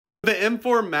The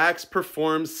M4 Max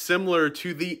performs similar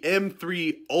to the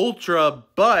M3 Ultra,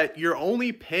 but you're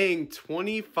only paying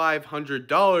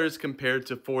 $2,500 compared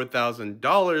to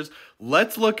 $4,000.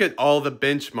 Let's look at all the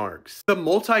benchmarks. The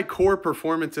multi-core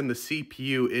performance in the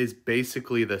CPU is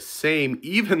basically the same,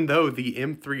 even though the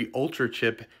M3 Ultra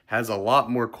chip has a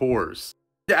lot more cores.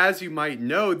 As you might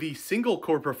know, the single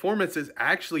core performance is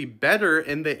actually better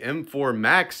in the M4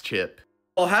 Max chip.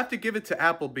 I'll have to give it to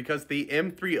Apple because the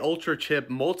M3 Ultra chip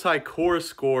multi-core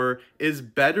score is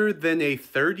better than a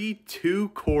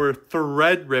 32-core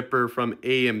Threadripper from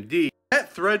AMD.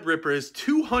 That Threadripper is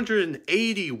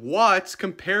 280 watts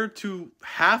compared to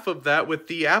half of that with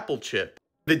the Apple chip.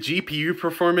 The GPU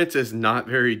performance is not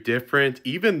very different.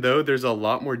 Even though there's a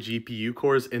lot more GPU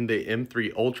cores in the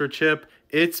M3 Ultra chip,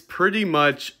 it's pretty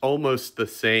much almost the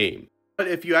same. But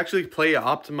if you actually play an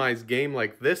optimized game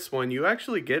like this one, you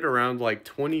actually get around like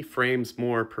 20 frames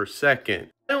more per second.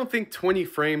 I don't think 20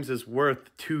 frames is worth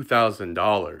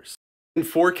 $2,000. In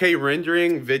 4K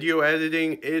rendering, video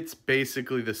editing, it's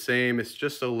basically the same. It's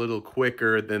just a little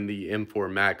quicker than the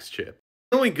M4 Max chip.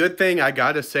 The only good thing I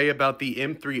gotta say about the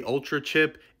M3 Ultra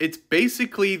chip, it's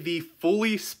basically the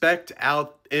fully spec'd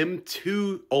out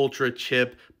M2 Ultra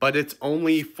chip, but it's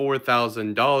only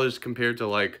 $4,000 compared to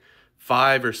like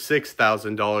 $5,000 or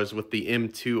 $6,000 with the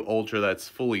M2 Ultra that's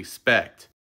fully spec'd.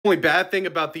 The only bad thing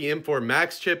about the M4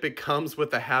 Max chip, it comes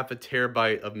with a half a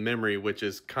terabyte of memory, which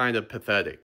is kind of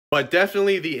pathetic. But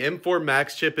definitely the M4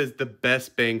 Max chip is the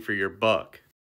best bang for your buck.